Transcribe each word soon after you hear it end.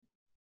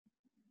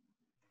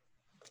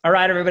All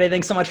right, everybody.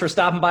 Thanks so much for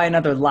stopping by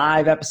another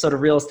live episode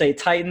of Real Estate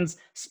Titans,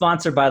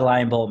 sponsored by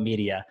Lion Bolt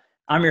Media.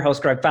 I'm your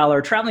host, Greg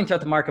Fowler, traveling throughout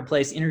the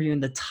marketplace, interviewing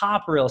the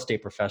top real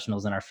estate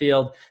professionals in our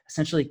field,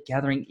 essentially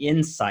gathering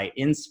insight,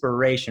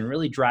 inspiration,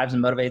 really drives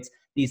and motivates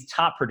these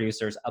top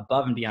producers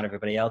above and beyond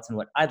everybody else in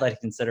what I'd like to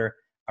consider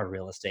a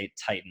real estate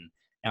titan.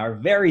 Now, our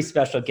very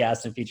special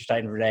guest and feature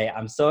titan today,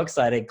 I'm so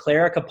excited,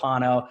 Clara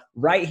Capano,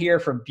 right here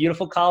from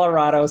beautiful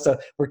Colorado. So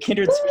we're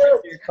kindred spirits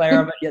here,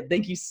 Clara, but yeah,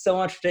 thank you so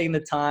much for taking the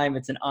time.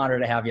 It's an honor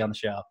to have you on the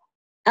show.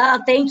 Oh,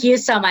 thank you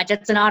so much.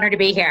 It's an honor to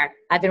be here.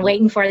 I've been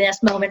waiting for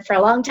this moment for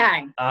a long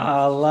time.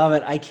 I love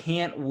it. I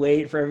can't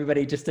wait for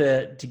everybody just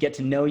to get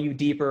to know you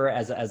deeper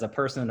as a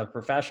person and a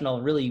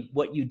professional, really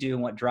what you do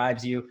and what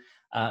drives you.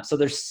 So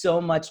there's so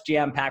much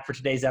jam-packed for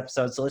today's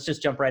episode. So let's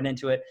just jump right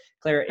into it.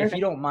 Clara, if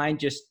you don't mind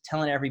just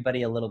telling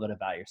everybody a little bit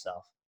about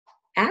yourself.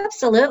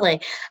 Absolutely.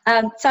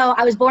 So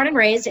I was born and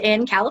raised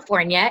in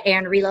California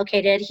and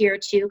relocated here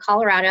to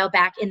Colorado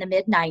back in the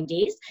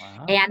mid-90s.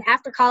 Wow. And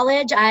after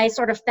college, I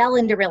sort of fell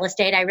into real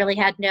estate. I really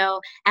had no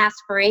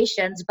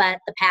aspirations, but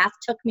the path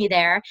took me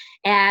there.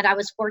 And I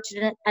was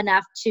fortunate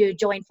enough to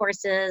join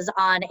forces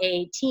on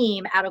a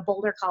team out of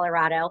Boulder,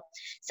 Colorado.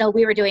 So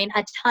we were doing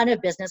a ton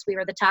of business. We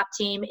were the top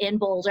team in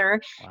Boulder.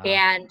 Wow.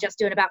 And just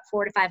doing about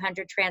 400 to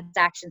 500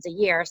 transactions a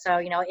year. So,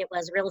 it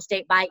was real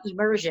estate by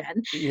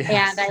immersion.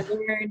 Yes. And I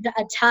learned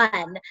a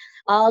ton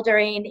all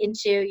during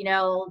into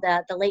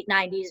the late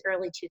 90s,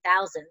 early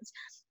 2000s.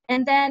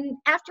 And then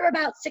after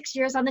about 6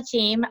 years on the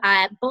team,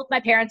 both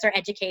my parents are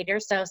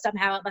educators, so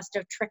somehow it must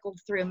have trickled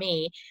through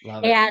me.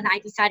 Love it. And I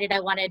decided I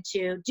wanted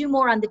to do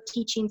more on the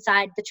teaching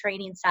side, the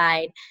training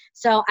side.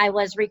 So I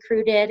was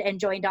recruited and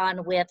joined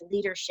on with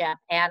leadership,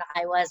 and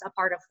I was a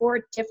part of 4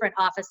 different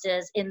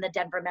offices in the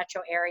Denver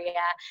metro area.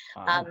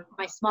 Wow.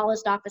 My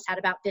smallest office had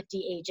about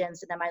 50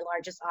 agents, and then my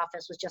largest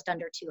office was just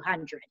under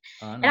 200.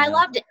 Oh, And I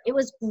loved it. It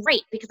was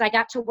great because I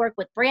got to work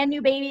with brand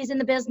new babies in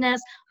the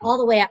business all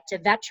the way up to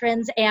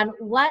veterans. And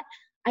what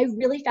I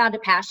really found a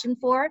passion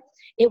for,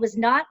 it was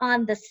not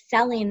on the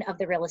selling of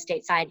the real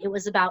estate side. It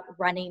was about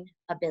running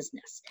a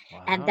business.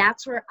 Wow. And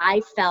that's where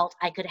I felt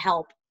I could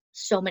help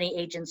so many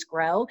agents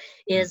grow,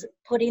 is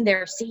putting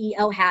their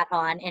CEO hat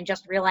on and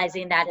just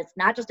realizing that it's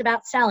not just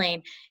about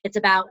selling, it's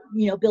about,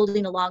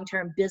 building a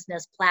long-term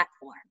business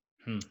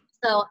platform.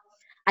 So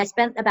I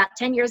spent about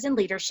 10 years in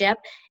leadership.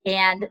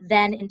 And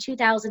then in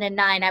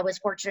 2009, I was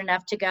fortunate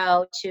enough to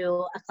go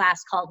to a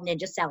class called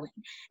Ninja Selling.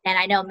 And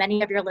I know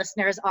many of your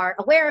listeners are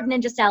aware of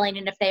Ninja Selling.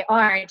 And if they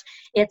aren't,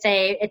 it's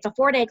a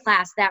 4-day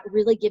class that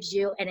really gives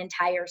you an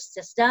entire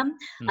system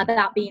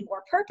about being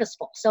more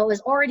purposeful. So it was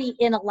already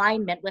in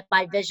alignment with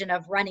my vision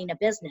of running a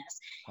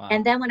business. Wow.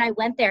 And then when I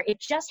went there, it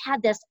just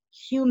had this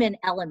human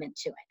element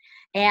to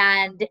it.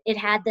 And it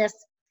had this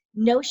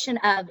notion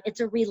of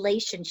it's a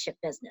relationship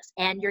business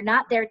and you're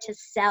not there to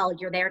sell,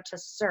 you're there to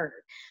serve.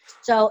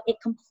 So it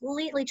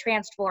completely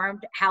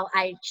transformed how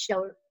I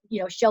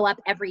show up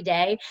every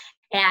day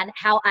and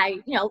how I,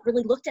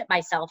 really looked at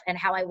myself and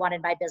how I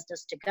wanted my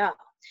business to go.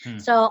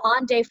 So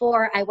on day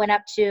 4, I went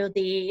up to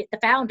the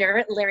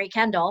founder, Larry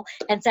Kendall,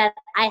 and said,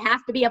 I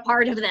have to be a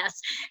part of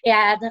this.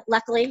 And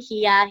luckily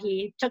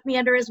he took me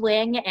under his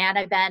wing, and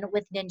I've been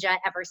with Ninja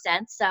ever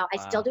since. So I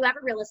still do have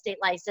a real estate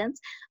license.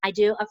 I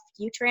do a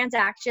few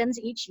transactions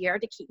each year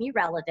to keep me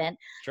relevant,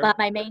 but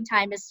my main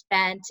time is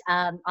spent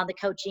on the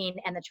coaching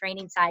and the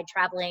training side,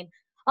 traveling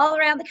all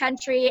around the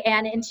country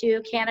and into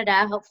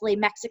Canada, hopefully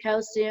Mexico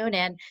soon,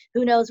 and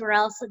who knows where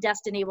else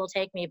destiny will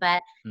take me.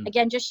 But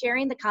again, just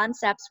sharing the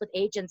concepts with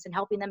agents and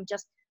helping them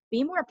just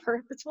be more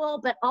purposeful,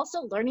 but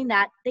also learning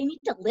that they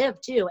need to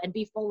live too and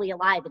be fully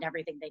alive in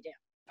everything they do.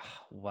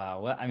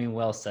 Wow.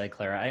 Well said,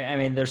 Clara. I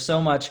mean, there's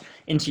so much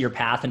into your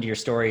path, into your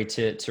story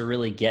to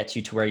really get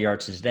you to where you are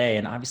today.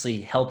 And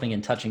obviously helping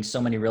and touching so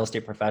many real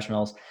estate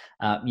professionals,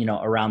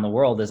 around the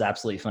world is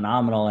absolutely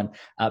phenomenal. And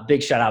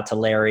big shout out to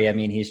Larry. I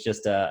mean, he's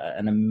just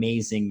an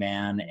amazing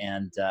man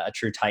and a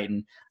true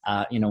Titan,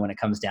 when it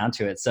comes down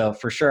to it. So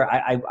for sure,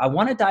 I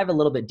want to dive a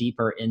little bit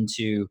deeper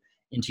into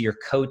your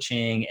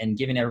coaching and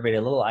giving everybody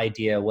a little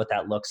idea what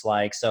that looks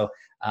like. So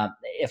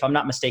if I'm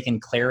not mistaken,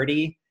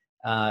 Clarity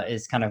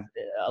is kind of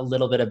a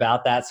little bit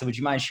about that. So would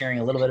you mind sharing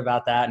a little bit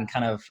about that and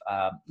kind of,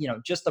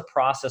 just the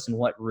process and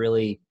what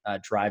really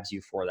drives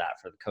you for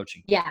the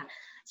coaching? Yeah.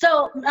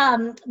 So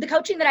the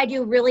coaching that I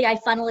do, really, I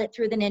funnel it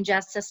through the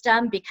Ninja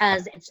system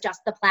because it's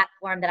just the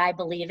platform that I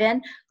believe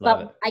in.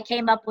 Love it. I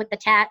came up with the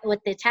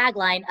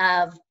tagline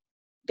of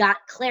 "Got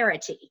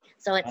Clarity."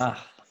 So it's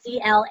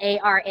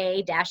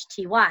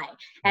CLARA-TY.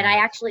 And I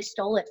actually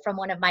stole it from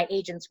one of my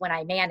agents when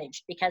I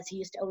managed, because he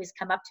used to always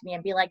come up to me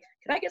and be like,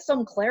 "Can I get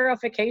some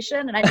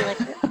clarification?" And I'd be like,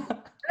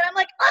 and I'm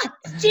like,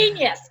 it's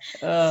genius.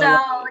 So,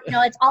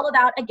 it's all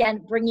about,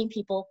 again, bringing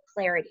people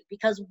clarity,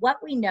 because what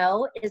we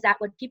know is that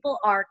when people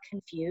are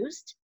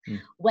confused,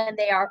 when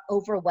they are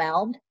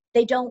overwhelmed,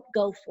 they don't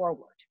go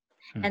forward.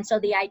 Hmm. And so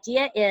the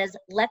idea is,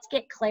 let's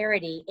get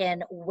clarity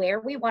in where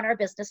we want our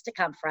business to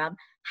come from,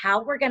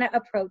 how we're going to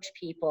approach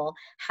people,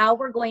 how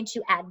we're going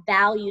to add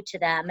value to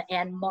them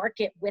and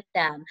market with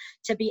them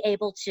to be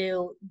able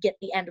to get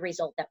the end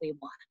result that we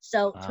want.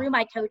 So Wow. through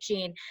my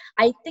coaching,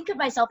 I think of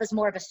myself as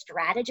more of a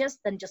strategist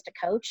than just a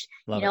coach.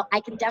 Love it. I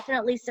can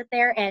definitely sit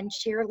there and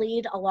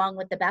cheerlead along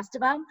with the best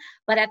of them,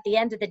 but at the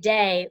end of the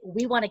day,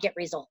 we want to get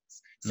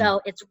results. Hmm.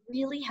 So it's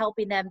really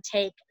helping them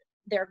take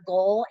their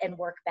goal and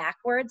work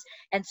backwards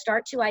and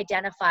start to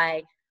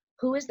identify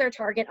who is their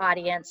target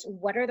audience,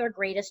 what are their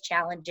greatest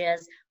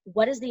challenges,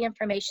 what is the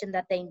information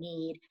that they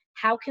need,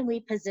 how can we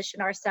position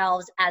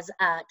ourselves as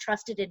a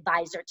trusted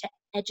advisor to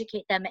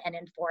educate them and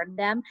inform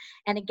them,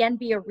 and again,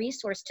 be a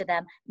resource to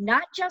them,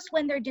 not just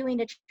when they're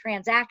doing a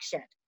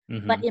transaction,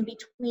 but Hmm. in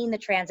between the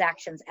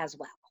transactions as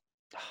well.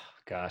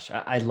 Gosh,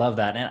 I love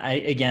that.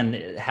 And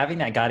again, having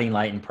that guiding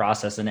light and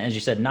process, and as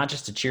you said, not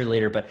just a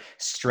cheerleader, but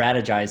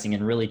strategizing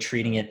and really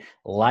treating it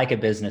like a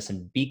business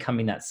and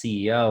becoming that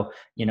CEO,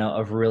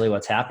 of really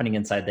what's happening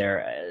inside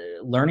there,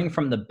 learning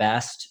from the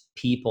best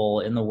people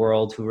in the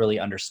world who really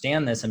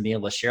understand this and being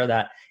able to share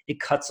that, it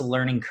cuts a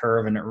learning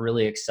curve and it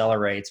really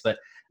accelerates. But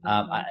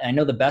Mhm. I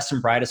know the best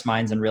and brightest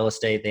minds in real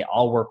estate, they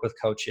all work with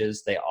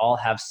coaches. They all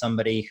have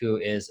somebody who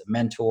is a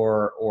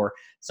mentor or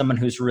someone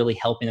who's really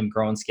helping them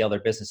grow and scale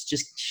their business,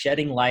 just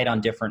shedding light on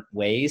different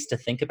ways to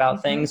think about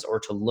Mhm. things or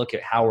to look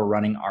at how we're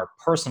running our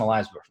personal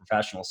lives with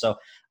professionals. So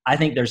I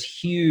think there's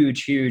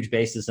huge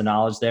basis of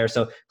knowledge there.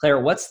 So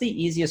Claire, what's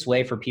the easiest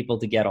way for people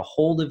to get a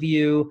hold of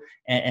you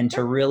and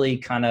to really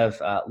kind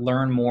of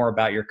learn more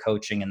about your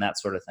coaching and that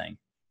sort of thing?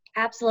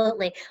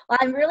 Absolutely. Well,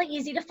 I'm really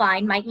easy to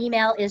find. My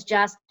email is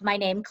just my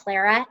name,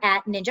 Clara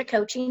at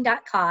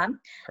ninjacoaching.com.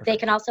 They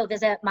can Perfect. also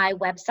visit my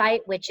website,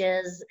 which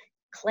is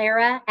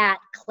Clara at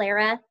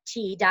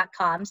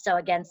clarat.com. So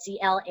again,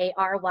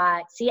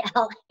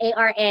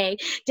 CLARA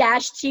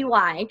dash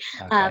TY.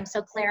 Okay.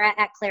 So Clara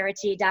at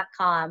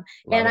clarat.com.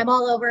 Love And it. I'm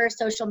all over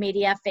social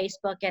media,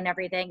 Facebook and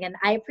everything. And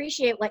I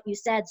appreciate what you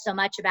said so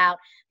much about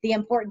the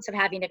importance of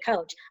having a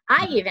coach.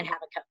 I Mhm. even have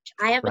a coach.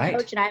 I have a Right.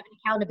 coach and I have an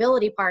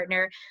accountability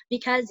partner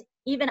because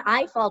even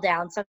I fall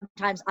down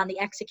sometimes on the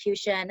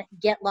execution,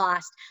 get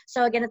lost.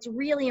 So again, it's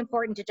really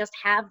important to just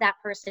have that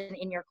person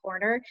in your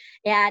corner.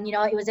 And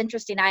it was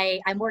interesting.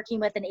 I'm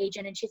working with an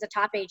agent, and she's a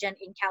top agent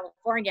in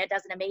California,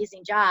 does an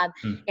amazing job.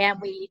 Hmm.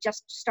 And we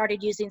just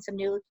started using some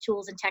new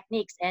tools and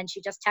techniques. And she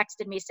just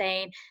texted me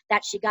saying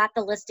that she got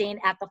the listing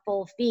at the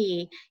full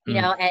fee, Hmm.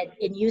 and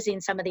in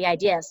using some of the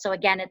ideas. So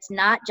again, it's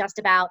not just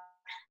about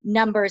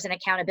numbers and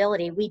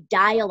accountability. We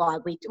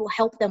dialogue, we will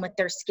help them with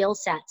their skill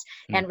sets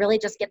Hmm. and really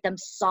just get them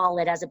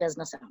solid as a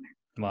business owner.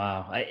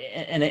 Wow.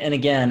 And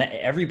again,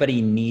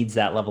 everybody needs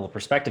that level of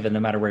perspective, and no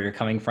matter where you're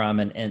coming from.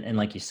 And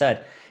like you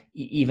said,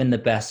 even the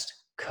best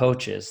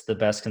coaches, the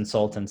best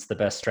consultants, the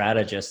best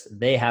strategists,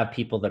 they have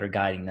people that are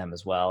guiding them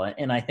as well.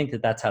 And I think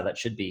that that's how that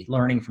should be,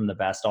 learning from the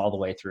best all the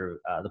way through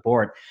the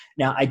board.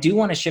 Now, I do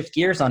want to shift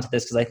gears onto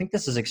this because I think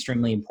this is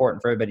extremely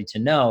important for everybody to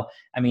know.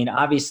 I mean,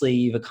 obviously,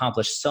 you've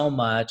accomplished so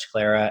much,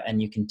 Clara, and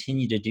you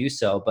continue to do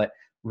so, but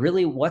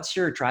really, what's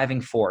your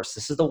driving force?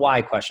 This is the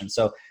why question.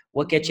 So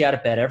what gets Mhm. you out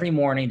of bed every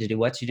morning to do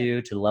what you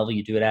do to the level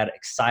you do it at,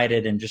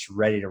 excited and just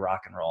ready to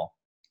rock and roll?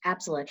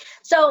 Absolutely.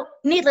 So,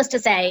 needless to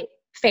say,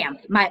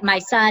 family. My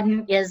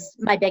son is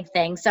my big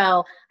thing.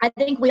 So I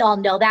think we all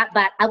know that,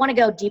 but I want to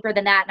go deeper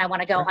than that, and I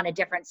want to go Sure. on a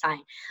different side.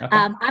 Okay.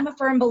 I'm a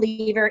firm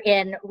believer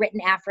in written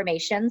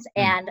affirmations,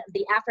 Hmm. and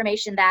the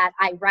affirmation that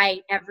I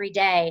write every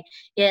day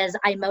is,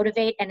 I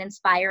motivate and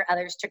inspire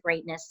others to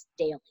greatness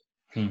daily.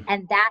 Hmm.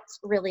 And that's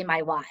really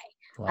my why.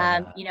 Love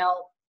um, that. you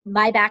know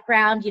my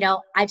background,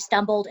 I've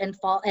stumbled and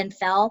fall and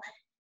fell,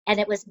 and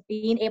it was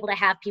being able to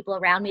have people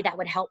around me that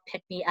would help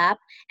pick me up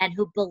and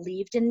who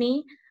believed in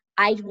me.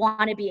 I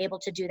want to be able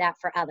to do that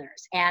for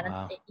others, and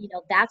Wow.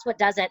 that's what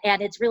does it.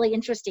 And it's really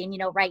interesting.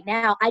 Right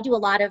now I do a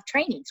lot of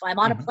training, so I'm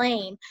on a Hmm.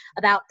 plane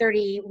about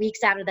 30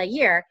 weeks out of the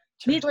year.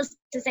 Sure. Needless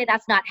to say,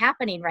 that's not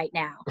happening right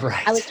now.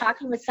 I was Right.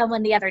 talking with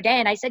someone the other day,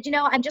 and I said,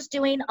 I'm just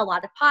doing a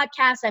lot of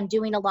podcasts, I'm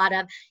doing a lot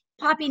of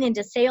popping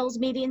into sales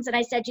meetings, and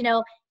I said,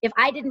 if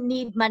I didn't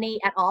need money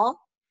at all,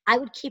 I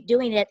would keep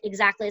doing it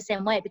exactly the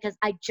same way, because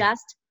I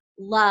just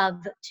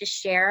love to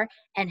share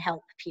and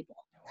help people.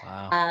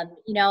 Wow.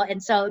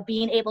 And so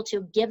being able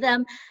to give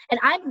them, and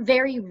I'm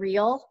very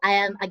real. I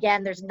am,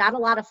 again, there's not a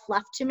lot of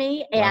fluff to me.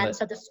 Love And it.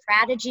 so the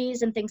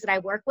strategies and things that I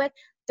work with,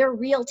 they're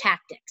real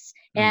tactics.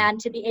 Mm. And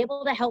to be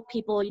able to help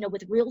people,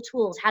 with real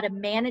tools, how to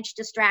manage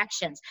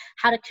distractions,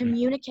 how to Mm.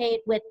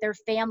 communicate with their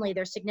family,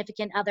 their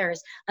significant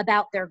others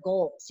about their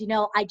goals.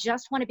 I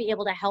just want to be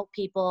able to help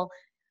people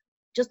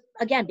just,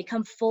 again,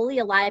 become fully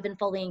alive and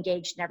fully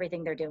engaged in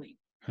everything they're doing.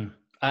 Hmm.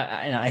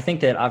 And I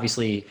think that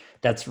obviously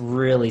that's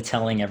really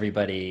telling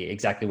everybody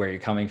exactly where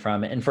you're coming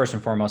from. And first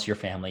and foremost, your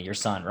family, your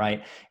son,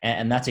 right?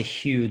 And that's a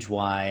huge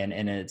why.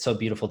 And it's so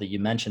beautiful that you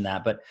mentioned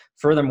that. But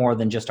furthermore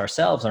than just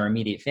ourselves, our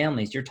immediate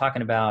families, you're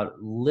talking about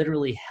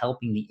literally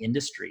helping the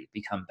industry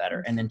become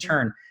better. And in Mhm.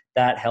 turn,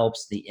 that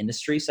helps the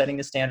industry setting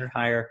the standard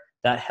higher.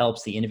 that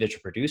helps the individual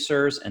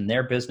producers and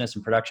their business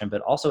and production,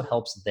 but also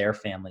helps their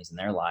families and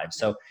their lives.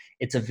 So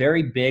it's a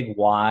very big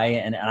why.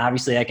 And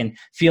obviously I can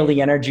feel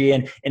the energy.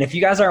 And if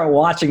you guys aren't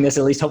watching this,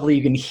 at least hopefully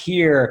you can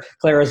hear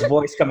Clara's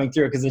voice coming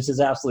through, because this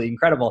is absolutely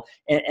incredible.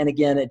 And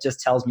again, it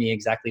just tells me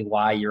exactly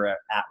why you're at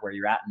where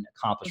you're at and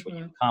accomplish what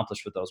you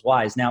accomplished with those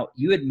whys. Now,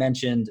 you had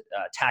mentioned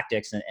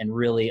tactics and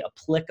really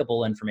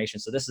applicable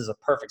information. So this is a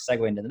perfect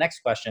segue into the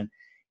next question.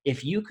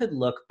 If you could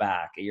look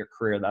back at your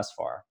career thus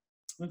far,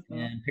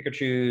 and pick or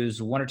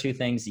choose one or two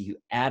things that you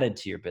added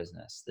to your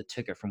business that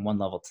took it from one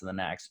level to the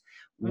next,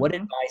 what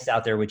advice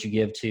out there would you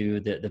give to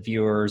the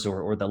viewers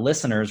or the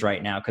listeners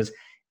right now? Because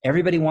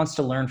everybody wants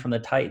to learn from the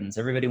Titans.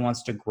 Everybody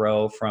wants to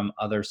grow from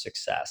other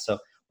success. So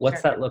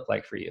what's that look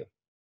like for you?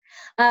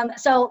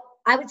 So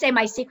I would say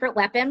my secret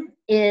weapon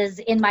is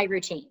in my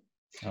routine.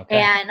 Okay.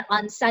 And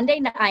on Sunday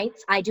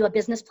nights, I do a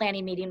business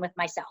planning meeting with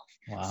myself.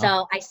 Wow.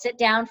 So I sit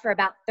down for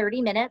about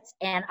 30 minutes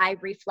and I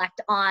reflect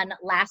on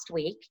last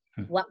week,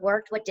 what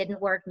worked, what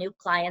didn't work, new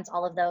clients,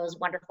 all of those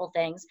wonderful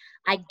things.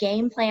 I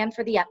game plan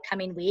for the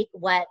upcoming week.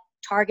 What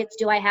targets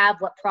do I have?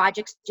 What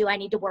projects do I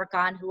need to work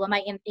on? Who am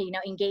I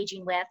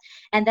engaging with?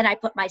 And then I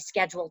put my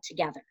schedule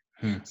together.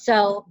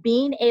 So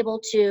being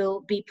able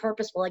to be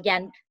purposeful,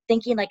 again,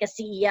 thinking like a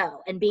CEO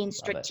and being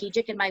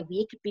strategic in my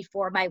week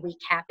before my week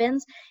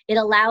happens, it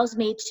allows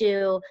me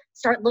to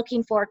start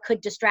looking for, could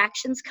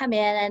distractions come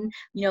in?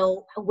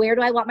 Where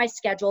do I want my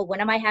schedule?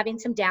 When am I having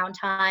some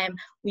downtime?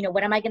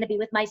 When am I going to be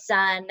with my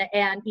son?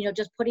 And,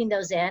 just putting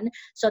those in.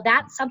 So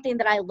that's something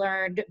that I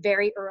learned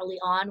very early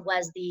on,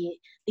 was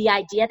the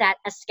idea that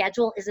a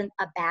schedule isn't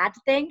a bad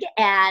thing.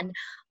 And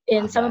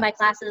in some of my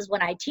classes,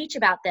 when I teach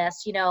about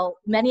this,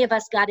 many of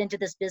us got into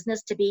this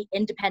business to be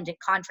independent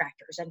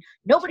contractors, and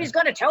nobody's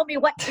going to tell me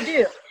what to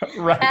do.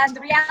 Right. And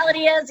the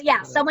reality is,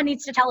 someone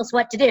needs to tell us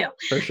what to do.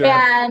 For sure.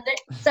 And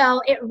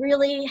so it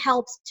really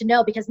helps to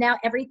know, because now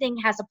everything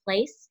has a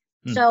place.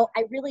 So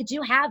I really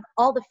do have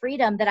all the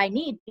freedom that I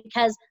need,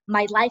 because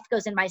my life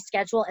goes in my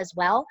schedule as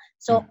well.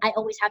 So I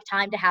always have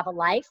time to have a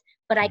life,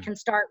 but I can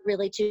start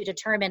really to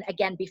determine,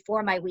 again,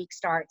 before my week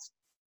starts,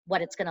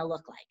 what it's going to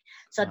look like.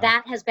 So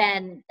that has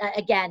been,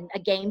 again, a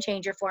game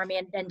changer for me,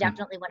 and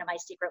definitely one of my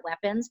secret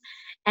weapons.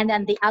 And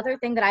then the other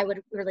thing that I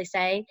would really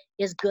say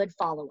is good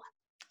follow-up.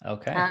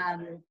 Okay.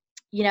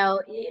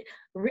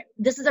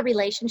 This is a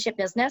relationship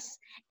business,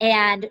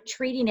 and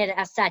treating it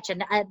as such.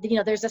 And,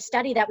 there's a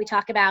study that we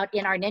talk about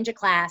in our Ninja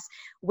class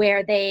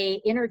where they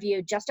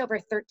interviewed just over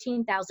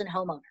 13,000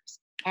 homeowners.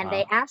 And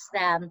they asked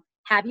them,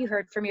 have you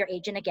heard from your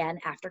agent again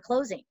after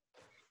closing?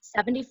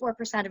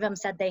 74% of them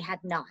said they had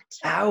not.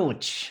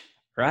 Ouch.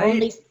 Right?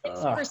 Only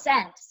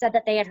 6% said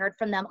that they had heard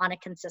from them on a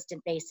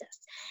consistent basis.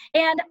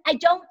 And I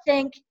don't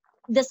think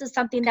this is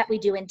something that we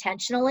do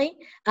intentionally.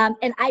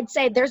 And I'd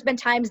say there's been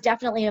times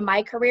definitely in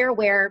my career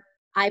where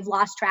I've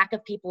lost track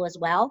of people as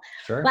well.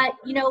 Sure. But,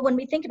 when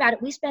we think about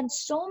it, we spend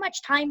so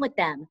much time with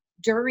them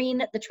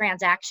during the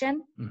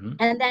transaction.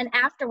 And then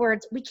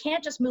afterwards, we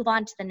can't just move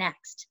on to the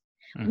next.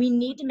 We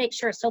need to make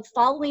sure. So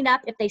following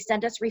up if they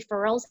send us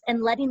referrals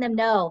and letting them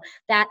know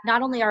that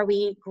not only are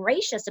we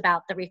gracious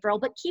about the referral,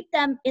 but keep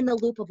them in the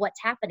loop of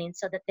what's happening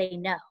so that they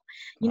know.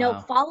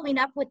 Following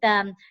up with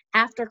them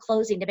after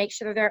closing to make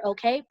sure they're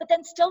okay, but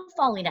then still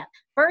following up.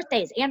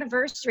 Birthdays,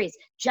 anniversaries,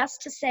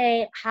 just to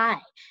say hi,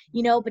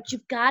 but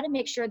you've got to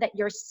make sure that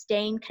you're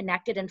staying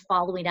connected and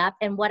following up.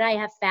 And what I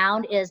have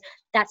found is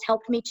that's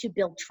helped me to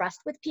build trust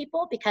with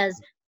people, because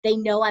they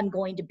know I'm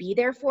going to be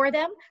there for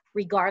them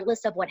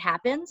regardless of what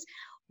happens.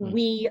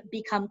 We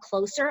become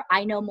closer.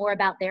 I know more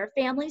about their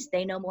families.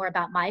 They know more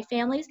about my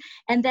families.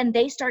 And then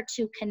they start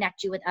to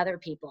connect you with other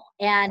people.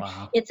 And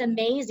it's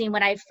amazing.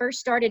 When I first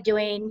started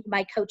doing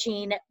my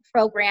coaching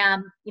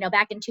program,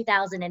 back in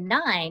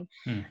 2009,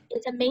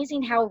 it's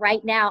amazing how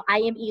right now I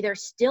am either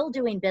still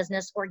doing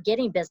business or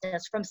getting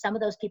business from some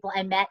of those people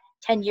I met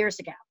 10 years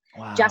ago.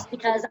 Just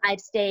because I've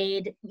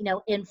stayed,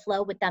 in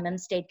flow with them and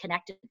stayed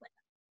connected with them.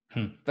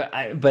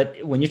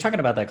 But when you're talking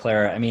about that,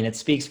 Clara, I mean, it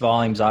speaks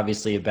volumes,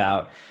 obviously,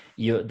 about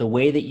the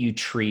way that you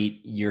treat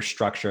your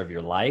structure of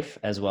your life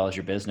as well as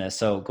your business.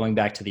 So going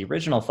back to the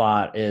original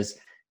thought is,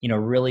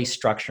 really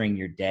structuring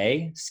your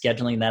day,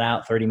 scheduling that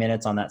out 30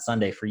 minutes on that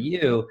Sunday for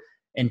you,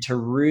 and to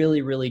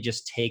really, really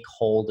just take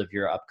hold of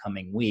your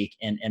upcoming week,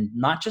 and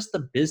not just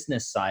the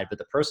business side, but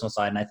the personal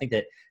side. And I think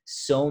that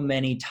so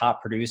many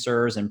top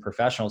producers and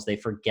professionals, they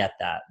forget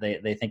that.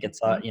 They think it's,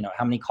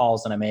 how many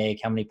calls did I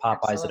make? How many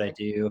Popeyes did I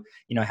do?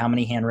 How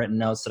many handwritten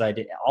notes did I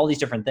do? All these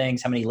different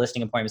things. How many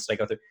listing appointments did I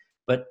go through?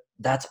 But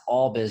that's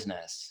all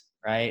business,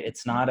 right?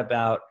 It's not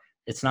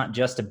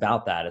just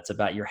about that. It's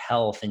about your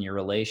health and your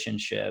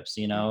relationships,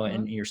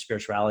 and your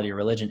spirituality or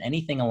religion,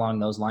 anything along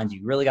those lines.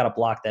 You really got to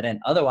block that in.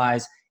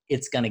 Otherwise,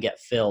 it's going to get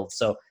filled.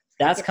 So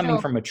that's coming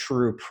from a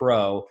true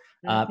pro.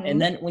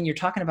 And then when you're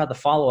talking about the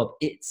follow-up,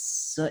 it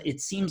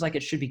seems like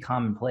it should be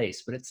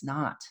commonplace, but it's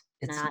not.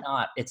 It's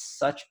not. It's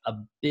such a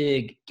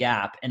big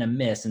gap and a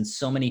miss in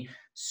so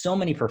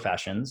many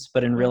professions,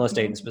 but in real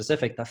estate in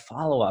specific, the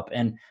follow-up.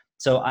 And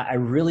so I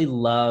really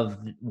love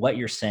what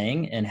you're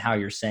saying and how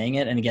you're saying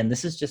it. And again,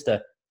 this is just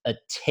a a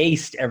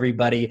taste,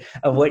 everybody,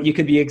 of what you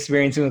could be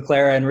experiencing with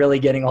Clara and really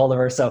getting a hold of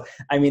her. So,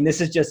 I mean,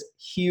 this is just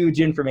huge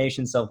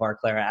information so far,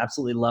 Clara. I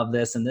absolutely love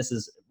this. And this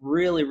is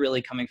really,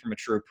 really coming from a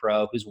true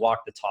pro who's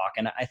walked the talk.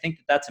 And I think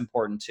that that's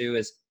important too,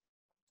 is,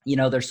 you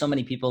know, there's so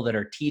many people that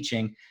are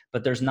teaching,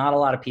 but there's not a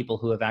lot of people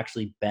who have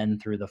actually been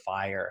through the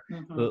fire,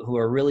 who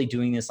are really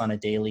doing this on a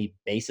daily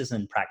basis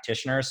and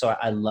practitioners. So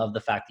I love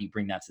the fact that you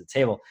bring that to the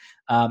table.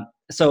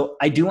 So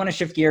I do want to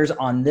shift gears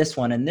on this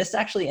one. And this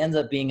actually ends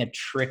up being a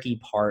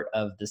tricky part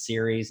of the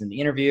series and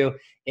the interview.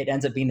 It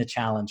ends up being the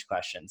challenge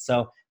question.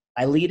 So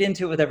I lead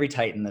into it with every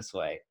Titan this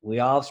way. We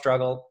all have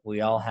struggled.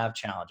 We all have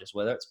challenges,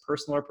 whether it's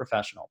personal or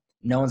professional.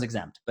 No one's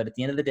exempt. But at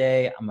the end of the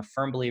day, I'm a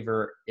firm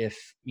believer, if,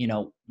 you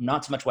know,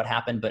 not so much what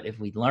happened, but if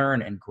we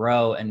learn and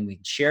grow and we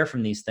share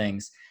from these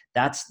things,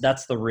 that's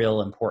the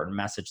real important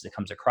message that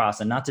comes across.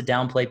 And not to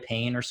downplay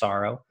pain or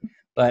sorrow,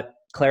 but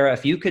Clara,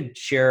 if you could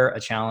share a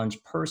challenge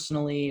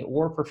personally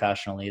or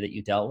professionally that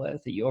you dealt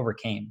with, that you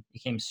overcame, you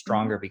came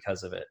stronger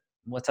because of it,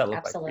 what's that look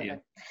Absolutely. like for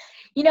you?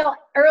 You know,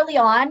 early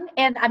on,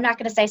 and I'm not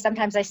going to say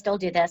sometimes I still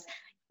do this,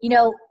 you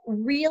know,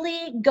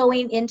 really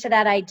going into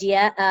that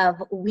idea of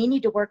we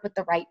need to work with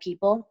the right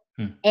people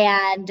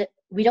and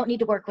we don't need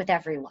to work with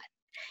everyone.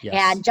 Yes.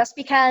 And just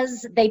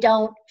because they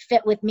don't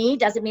fit with me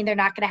doesn't mean they're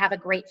not going to have a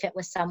great fit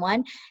with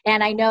someone.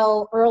 And I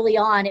know early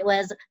on it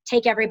was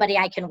take everybody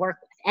I can work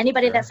with.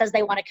 Anybody that says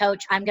they want to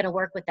coach, I'm going to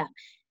work with them.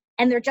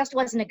 And there just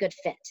wasn't a good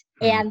fit.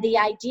 And the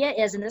idea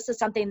is, and this is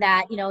something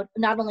that, you know,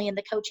 not only in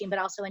the coaching, but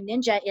also in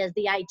Ninja, is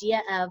the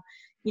idea of,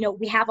 you know,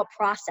 we have a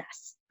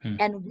process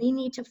and we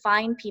need to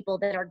find people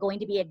that are going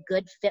to be a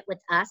good fit with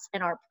us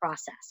and our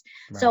process.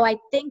 Right. So I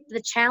think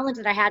the challenge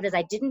that I had is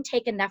I didn't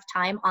take enough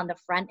time on the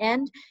front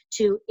end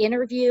to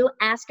interview,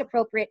 ask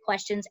appropriate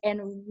questions, and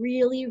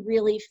really,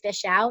 really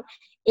fish out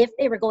if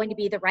they were going to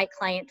be the right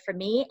client for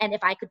me and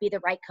if I could be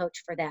the right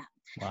coach for them.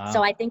 Wow.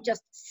 So I think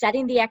just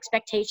setting the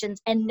expectations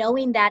and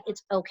knowing that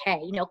it's okay,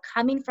 you know,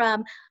 coming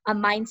from a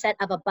mindset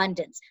of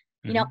abundance.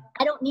 You know,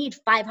 I don't need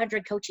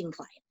 500 coaching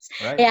clients.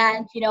 Right.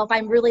 And, you know, if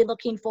I'm really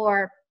looking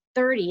for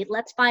 30,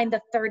 let's find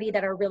the 30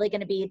 that are really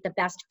going to be the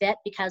best fit,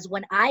 because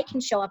when I can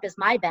show up as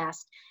my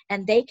best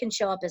and they can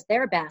show up as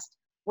their best,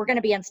 we're going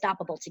to be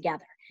unstoppable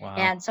together. Wow.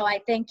 And so I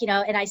think, you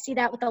know, and I see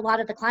that with a lot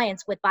of the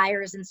clients, with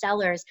buyers and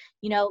sellers,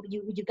 you know,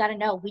 you've got to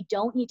know we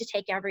don't need to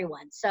take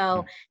everyone.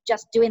 So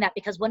just doing that,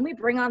 because when we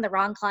bring on the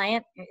wrong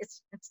client,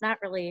 it's not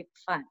really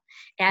fun.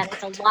 And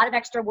it's a lot of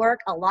extra work,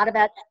 a lot of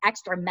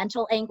extra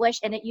mental anguish,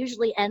 and it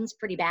usually ends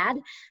pretty bad.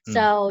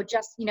 So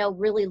just, you know,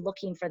 really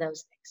looking for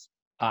those things.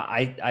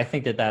 I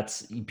think that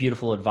that's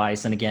beautiful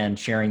advice. And again,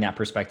 sharing that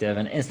perspective,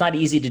 and it's not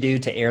easy to do,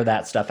 to air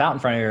that stuff out in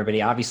front of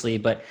everybody, obviously,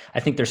 but I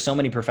think there's so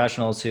many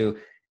professionals who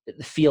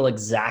feel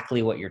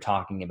exactly what you're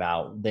talking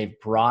about. They've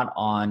brought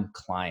on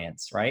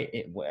clients, right?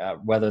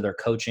 Whether they're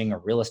coaching or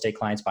real estate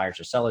clients,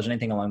 buyers or sellers,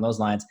 anything along those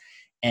lines.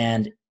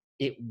 And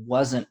it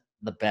wasn't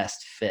the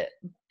best fit.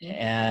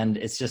 And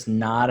it's just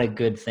not a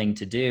good thing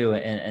to do.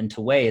 And to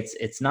weigh,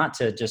 it's not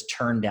to just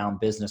turn down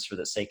business for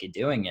the sake of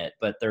doing it,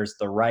 but there's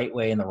the right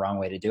way and the wrong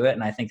way to do it.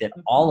 And I think that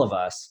all of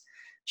us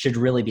should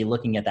really be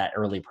looking at that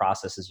early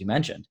process, as you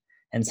mentioned,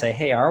 and say,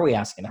 hey, are we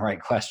asking the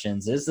right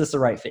questions? Is this the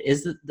right fit?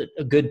 Is it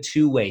a good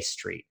two-way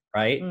street,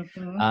 right?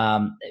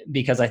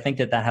 Because I think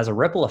that has a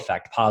ripple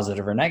effect,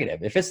 positive or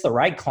negative. If it's the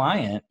right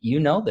client, you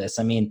know this.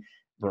 I mean,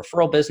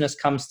 referral business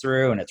comes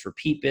through and it's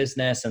repeat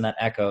business, and that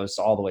echoes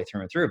all the way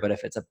through and through. But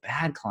if it's a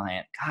bad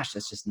client, gosh,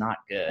 that's just not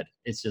good.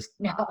 It's just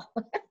not.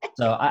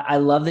 So I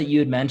love that you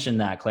had mentioned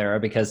that, Clara,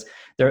 because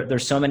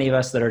there's so many of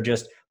us that are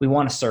just, we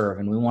want to serve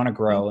and we want to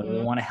grow and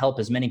we want to help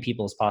as many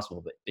people as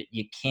possible, but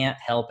you can't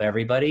help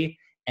everybody,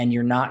 and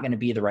you're not going to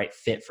be the right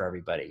fit for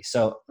everybody.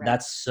 So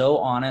that's so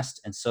honest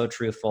and so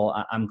truthful.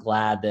 I'm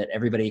glad that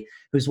everybody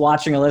who's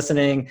watching or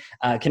listening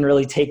can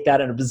really take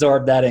that and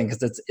absorb that in,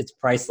 because it's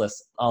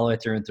priceless all the way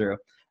through and through.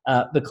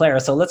 But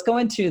Clara, so let's go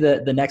into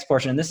the next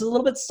portion. And this is a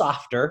little bit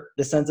softer.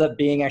 This ends up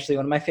being actually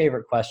one of my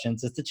favorite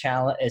questions. It's the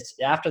challenge. It's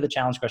after the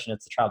challenge question.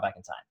 It's the travel back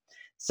in time.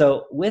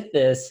 So with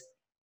this,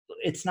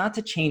 it's not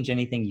to change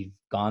anything you've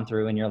gone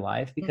through in your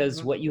life,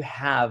 because what you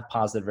have,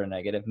 positive or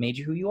negative, made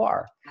you who you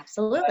are.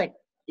 Absolutely. But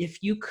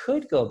if you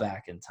could go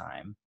back in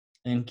time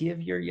and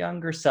give your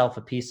younger self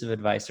a piece of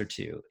advice or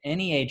two,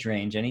 any age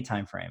range, any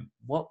time frame,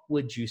 what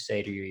would you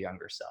say to your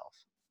younger self?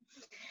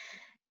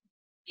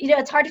 You know,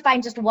 it's hard to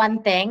find just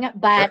one thing,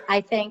 but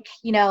I think,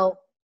 you know,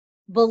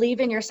 believe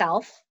in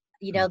yourself.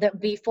 You know, that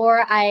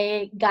before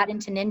I got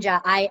into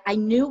Ninja, I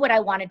knew what I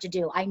wanted to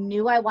do. I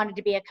knew I wanted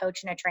to be a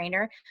coach and a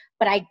trainer,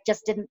 but I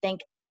just didn't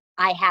think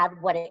I had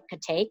what it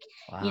could take,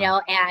 you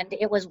know, and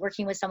it was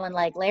working with someone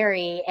like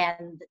Larry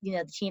and, you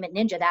know, the team at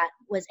Ninja that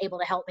was able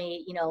to help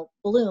me, you know,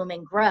 bloom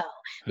and grow,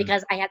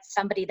 because I had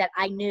somebody that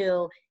I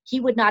knew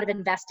he would not have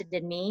invested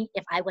in me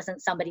if I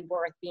wasn't somebody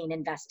worth being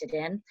invested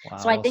in.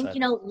 So I think,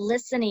 you know,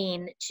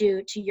 listening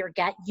to your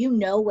gut, you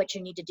know what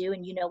you need to do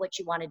and you know what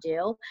you want to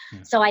do.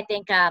 So I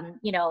think,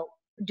 you know,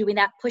 doing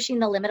that, pushing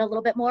the limit a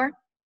little bit more.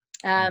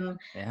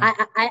 Yeah.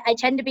 I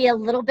tend to be a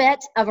little bit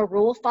of a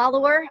rule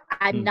follower.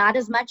 I'm Hmm. not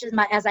as much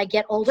as I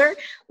get older,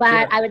 but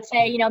Sure. I would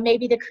say,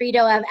 maybe the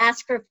credo of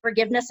ask for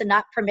forgiveness and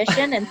not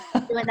permission, and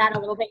doing that a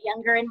little bit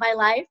younger in my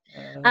life.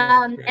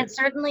 And Great.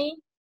 certainly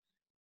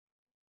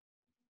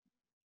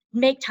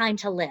make time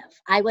to live.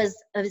 I was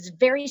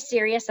very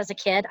serious as a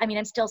kid. I mean,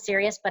 I'm still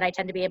serious, but I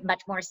tend to be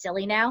much more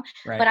silly now.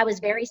 But Right. I was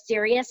very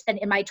serious, and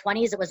in my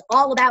 20s, it was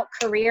all about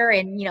career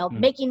and Hmm.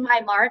 making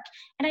my mark.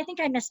 And I think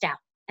I missed out.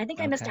 I think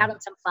I missed out Okay.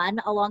 on some fun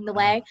along the Uh,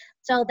 way.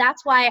 So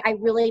that's why I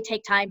really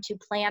take time to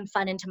plan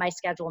fun into my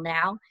schedule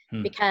now,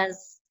 hmm.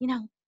 because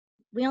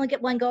we only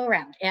get one go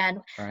around.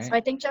 And so Right.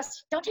 I think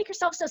just don't take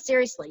yourself so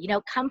seriously.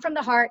 Come from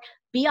the heart,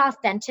 be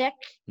authentic,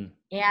 Hmm.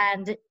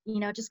 and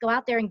just go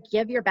out there and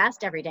give your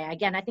best every day.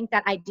 Again, I think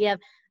that idea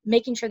of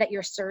making sure that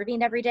you're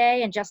serving every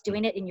day and just Hmm.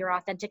 doing it in your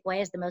authentic way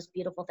is the most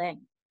beautiful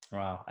thing.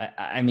 Wow.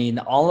 I mean,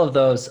 all of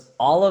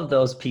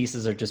those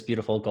pieces are just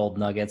beautiful gold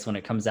nuggets when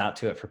it comes out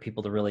to it for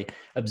people to really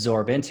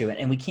absorb into it.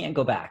 And we can't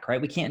go back, right?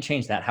 We can't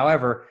change that.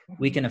 However,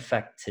 we Mhm. can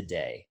affect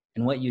today.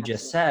 And what you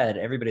just Absolutely. said,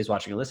 everybody's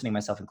watching or listening,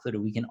 myself included,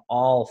 we can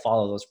all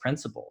follow those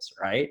principles,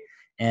 right?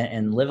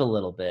 And live a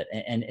little bit.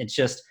 And it's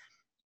just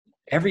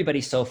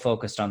everybody's so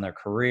focused on their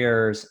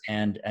careers.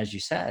 And as you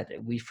said,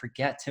 we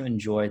forget to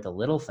enjoy the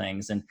little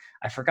things. And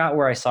I forgot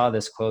where I saw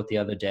this quote the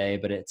other day,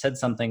 but it said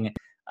something,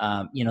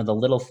 the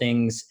little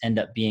things end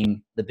up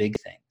being the big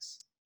things,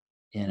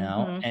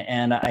 Hmm.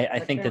 and I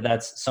So think that true.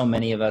 that's so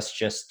many of us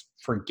just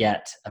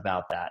forget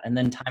about that. And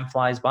then time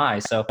flies by.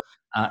 So,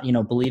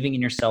 believing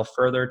in yourself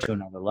further to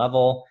another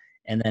level,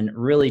 and then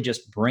really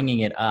just bringing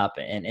it up,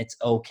 and it's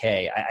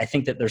okay. I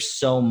think that there's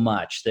so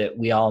much that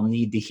we all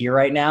need to hear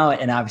right now.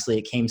 And obviously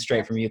it came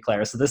straight from Yes. you,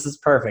 Clara. So this is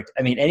perfect.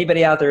 I mean,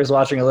 anybody out there who's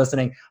watching or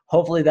listening,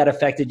 hopefully that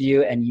affected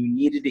you and you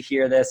needed to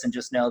hear this, and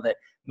just know that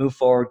move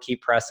forward,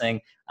 keep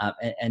pressing,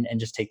 and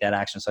just take that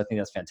action. So I think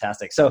that's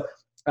fantastic. So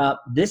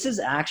this is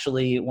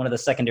actually one of the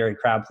secondary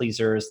crowd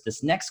pleasers.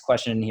 This next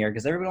question in here,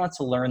 because everybody wants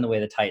to learn the way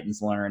the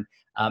Titans learn,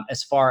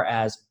 as far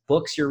as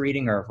books you're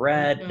reading or have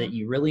read that Hmm.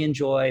 you really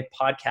enjoy,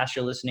 podcasts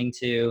you're listening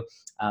to,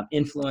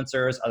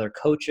 influencers, other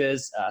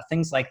coaches,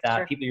 things like that,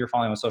 Sure. people you're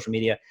following on social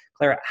media.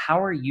 Clara,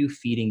 how are you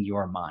feeding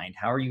your mind?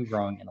 How are you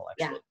growing Yeah.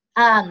 intellectually?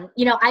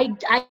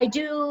 I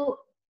do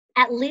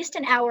at least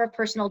an hour of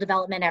personal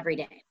development every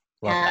day.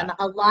 Love that.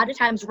 A lot of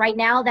times right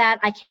now that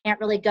I can't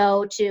really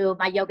go to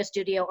my yoga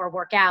studio or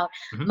work out,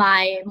 Hmm.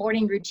 my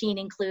morning routine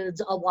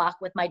includes a walk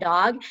with my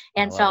dog.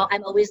 I And love so it.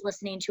 I'm always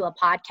listening to a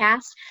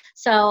podcast.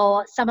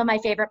 So some of my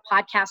favorite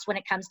podcasts when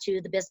it comes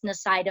to the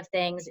business side of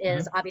things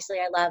is Hmm. obviously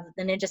I love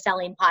the Ninja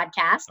Selling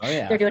podcast. Oh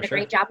yeah, They're for doing a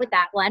great sure. job with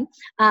that one.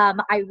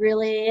 I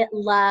really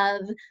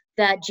love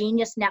the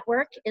Genius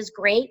Network is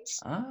great.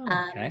 Oh,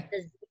 okay.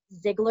 The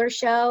Ziegler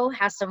Show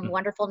has some Mm-hmm.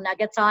 wonderful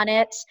nuggets on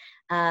it.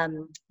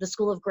 The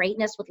School of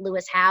Greatness with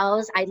Lewis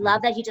Howes. I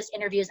love that he just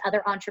interviews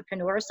other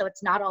entrepreneurs, so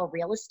it's not all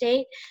real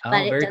estate, but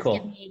Oh, it very does give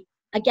cool. me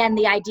again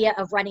the idea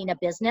of running a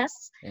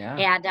business. Yeah.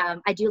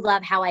 And I do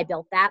love how I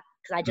built that,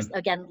 because I just Mm,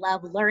 again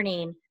love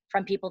learning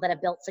from people that have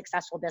built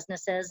successful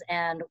businesses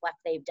and what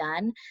they've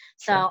done.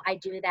 sure. So I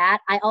do that.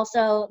 I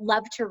also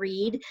love to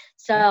read, Okay.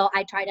 so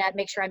I try to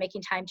make sure I'm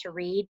making time to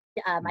read.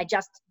 Mm, I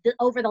just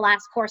over the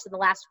last course of the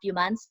last few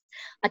months,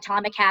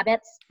 Atomic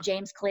Habits,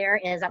 James Clear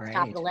is at the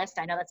top of the great. list.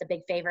 I know that's a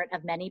big favorite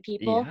of many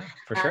people. Yeah,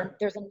 for sure.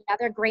 There's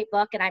another great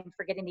book, and I'm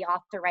forgetting the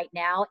author right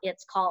now.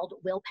 It's called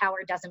Willpower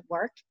Doesn't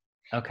Work.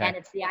 Okay. And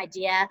it's the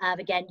idea of,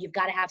 again, you've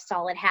got to have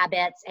solid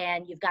habits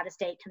and you've got to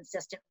stay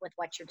consistent with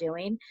what you're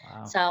doing.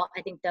 Wow. So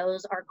I think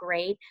those are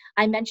great.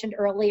 I mentioned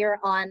earlier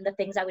on the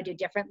things I would do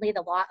differently,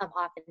 the law of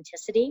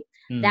authenticity.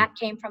 Mm, That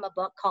came from a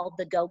book called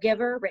The Go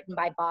Giver, written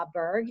by Bob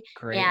Berg.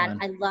 great And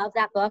one. I love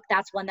that book.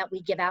 That's one that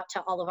we give out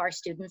to all of our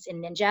students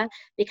in Ninja,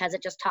 because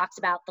it just talks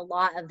about the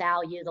law of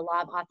value, the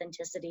law of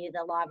authenticity,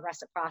 the law of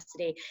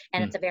reciprocity.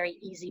 And Mm, it's a very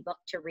easy book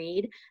to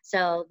read.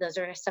 So those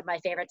are some of my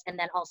favorites. And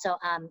then also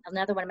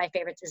another one of my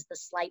favorites is The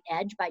Slight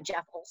Edge by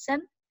Jeff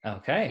Olson.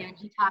 okay. And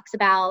he talks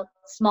about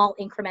small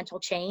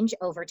incremental change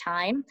over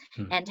time,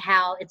 Mm, and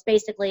how it's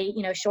basically,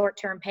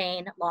 short-term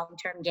pain,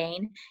 long-term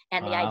gain.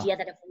 And the wow. idea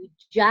that if we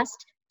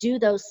just do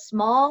those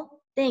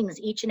small things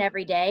each and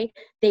every day,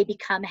 they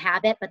become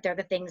habit, but they're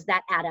the things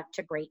that add up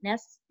to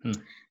greatness.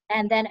 Mm,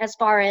 And then as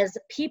far as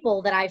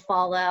people that I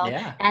follow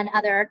yeah. and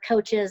other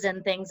coaches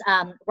and things,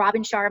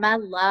 Robin Sharma,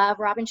 love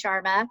Robin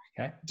Sharma.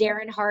 Okay.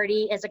 Darren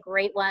Hardy is a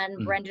great one.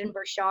 Mm, Brendan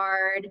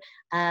Burchard,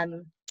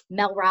 um,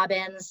 Mel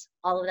Robbins,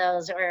 all of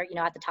those are,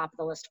 at the top of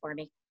the list for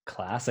me.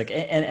 classic.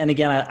 And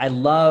again, I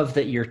love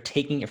that you're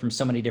taking it from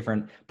so many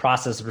different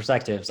process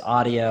perspectives,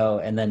 audio,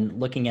 and then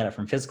looking at it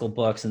from physical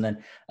books, and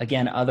then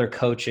again, other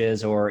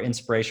coaches or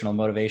inspirational,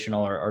 motivational,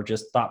 or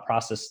just thought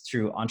process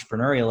through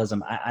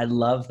entrepreneurialism. I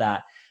love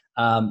that.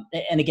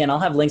 And again, I'll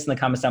have links in the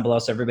comments down below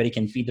so everybody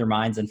can feed their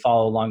minds and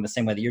follow along the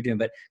same way that you're doing.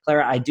 But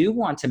Clara, I do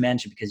want to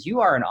mention, because you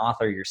are an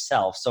author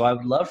yourself, so I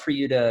would love for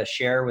you to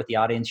share with the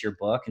audience your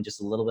book and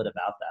just a little bit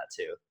about that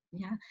too.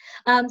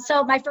 Yeah.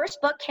 So my first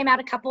book came out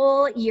a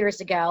couple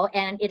years ago,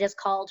 and it is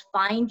called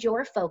Find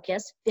Your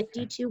Focus: Okay.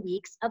 52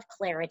 Weeks of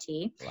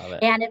Clarity. Love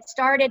it. And it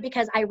started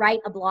because I write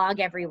a blog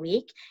every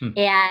week. Hmm.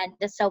 And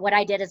so what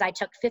I did is I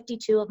took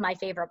 52 of my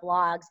favorite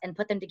blogs and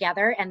put them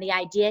together. And the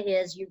idea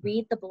is you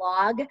read the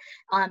blog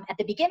at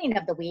the beginning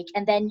of the week,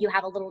 and then you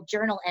have a little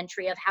journal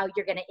entry of how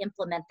you're going to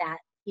implement that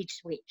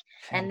each week.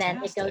 And then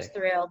it goes Fantastic.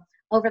 through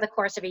over the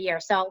course of a year.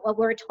 So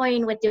we're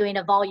toying with doing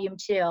a volume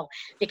 2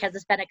 because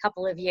it's been a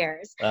couple of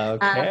years. Um,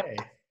 Okay.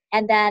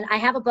 and then I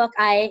have a book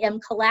I am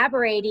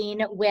collaborating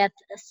with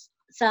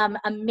some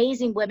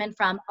amazing women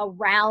from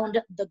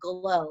around the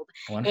globe.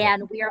 Wonderful.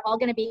 And we are all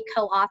going to be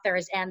co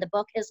authors. And the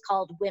book is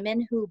called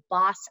Women Who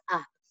Boss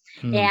Up.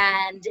 Hmm.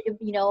 And,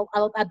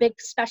 a big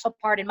special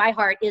part in my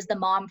heart is the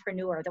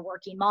mompreneur, the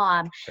working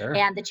mom, Sure.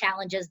 and the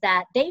challenges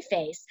that they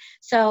face.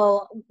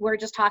 So we're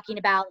just talking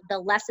about the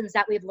lessons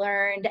that we've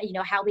learned,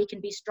 how we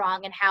can be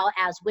strong and how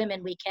as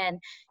women we can,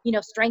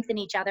 strengthen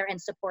each other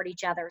and support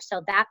each other.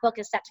 So that book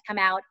is set to come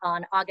out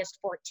on August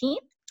 14th.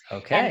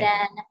 And Okay.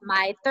 then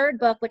my third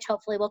book, which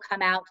hopefully will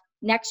come out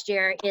next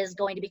year, is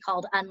going to be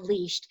called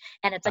Unleashed.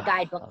 And it's a Ah,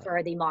 guidebook love it.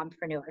 for the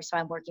mompreneur. So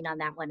I'm working on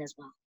that one as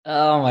well.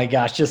 Oh my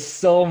gosh, just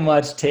so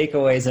much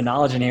takeaways and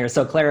knowledge in here.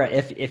 So Clara,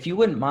 if you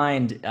wouldn't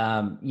mind,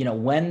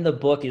 when the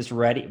book is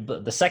ready,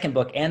 the second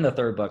book and the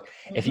third book,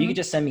 if you Hmm. could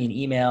just send me an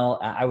email,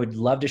 I would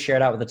love to share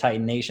it out with the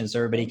Titan Nation so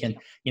everybody Thank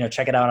can, you.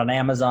 check it out on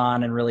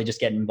Amazon and really just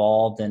get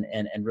involved and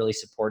really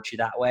support you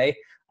that way.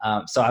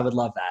 So I would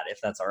love that if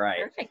that's all right.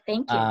 Perfect.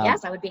 Thank you. Um,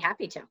 Yes, I would be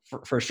happy to.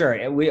 for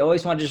sure. We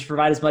always want to just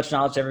provide as much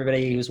knowledge to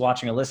everybody who's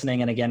watching or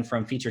listening. And again,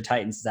 from Featured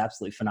Titans is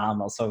absolutely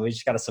phenomenal. So we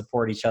just got to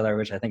support each other,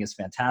 which I think is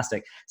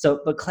fantastic. So,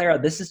 but Clara,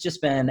 this has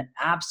just been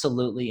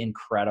absolutely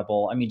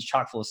incredible. I mean,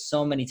 chock full of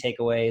so many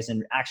takeaways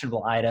and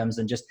actionable items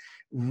and just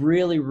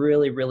really,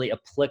 really, really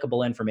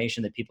applicable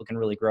information that people can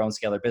really grow and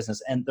scale their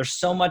business. And there's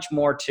so much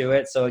more to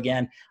it. So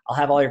again, I'll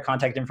have all your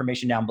contact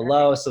information down Perfect.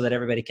 below so that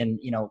everybody can,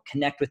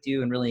 connect with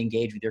you and really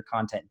engage with your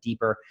content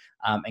deeper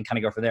and kind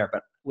of go from there.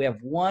 But we have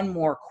one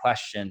more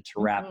question to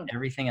wrap Hmm.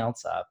 everything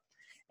else up.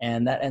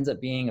 And that ends up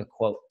being a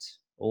quote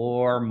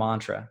or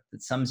mantra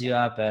that sums you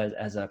up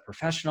as a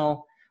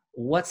professional.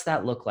 What's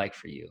that look like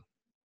for you?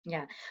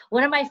 Yeah.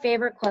 One of my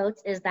favorite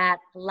quotes is that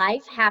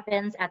life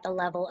happens at the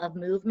level of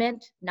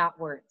movement, not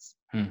words.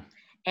 Hmm.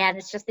 And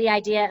it's just the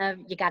idea of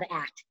you got to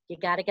act. You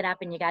got to get up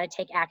and you got to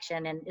take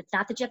action. And it's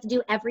not that you have to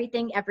do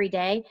everything every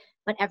day,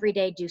 but every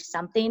day do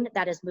something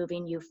that is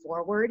moving you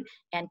forward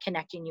and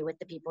connecting you with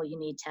the people you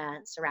need to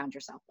surround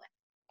yourself with.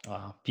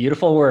 Wow,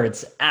 beautiful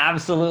words.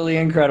 Absolutely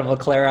incredible,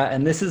 Clara.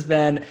 And this has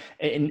been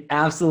an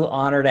absolute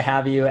honor to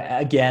have you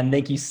again.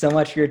 Thank you so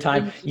much for your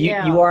time. Thank You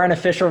you. are an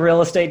official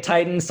real estate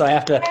titan, so I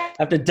have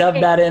to dub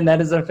Yay. that in. That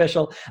is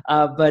official.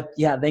 But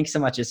yeah, thanks so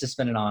much. It's just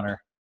been an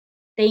honor.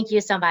 Thank you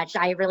so much.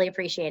 I really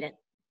appreciate it.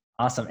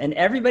 Awesome. And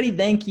everybody,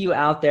 thank you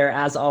out there,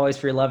 as always,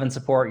 for your love and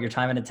support, your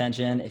time and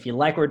attention. If you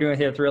like what we're doing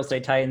here at the Real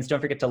Estate Titans, don't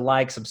forget to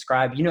like,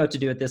 subscribe. You know what to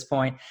do at this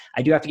point.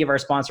 I do have to give our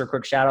sponsor a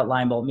quick shout out,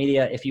 Lionbolt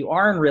Media. If you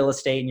are in real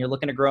estate and you're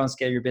looking to grow and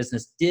scale your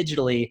business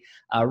digitally,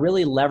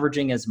 really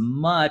leveraging as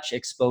much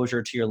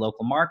exposure to your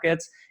local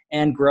markets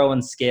and grow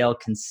and scale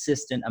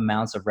consistent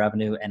amounts of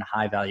revenue and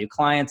high value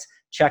clients,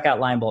 check out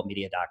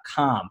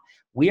lionboltmedia.com.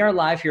 We are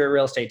live here at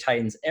Real Estate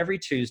Titans every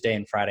Tuesday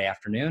and Friday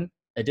afternoon.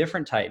 A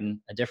different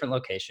Titan, a different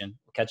location.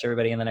 We'll catch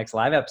everybody in the next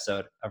live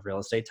episode of Real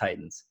Estate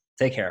Titans.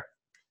 Take care.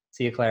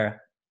 See you, Clara.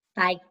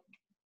 Bye.